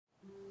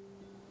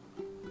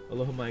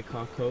Aloha mai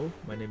kako.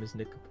 My name is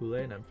Nick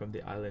Kapule and I'm from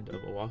the island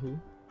of Oahu.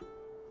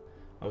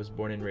 I was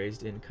born and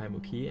raised in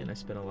Kaimuki and I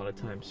spent a lot of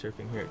time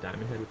surfing here at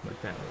Diamond Head with my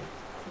family.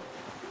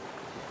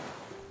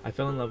 I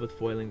fell in love with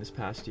foiling this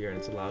past year and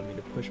it's allowed me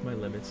to push my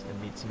limits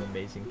and meet some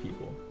amazing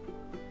people.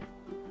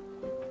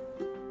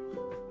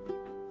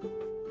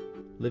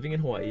 Living in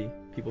Hawaii,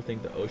 people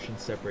think the ocean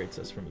separates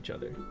us from each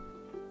other.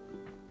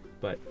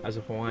 But as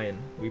a Hawaiian,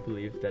 we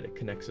believe that it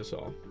connects us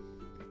all.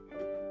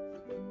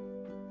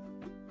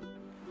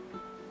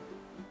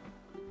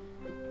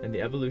 And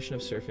the evolution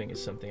of surfing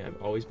is something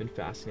I've always been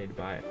fascinated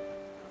by,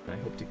 and I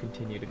hope to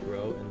continue to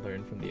grow and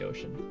learn from the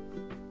ocean.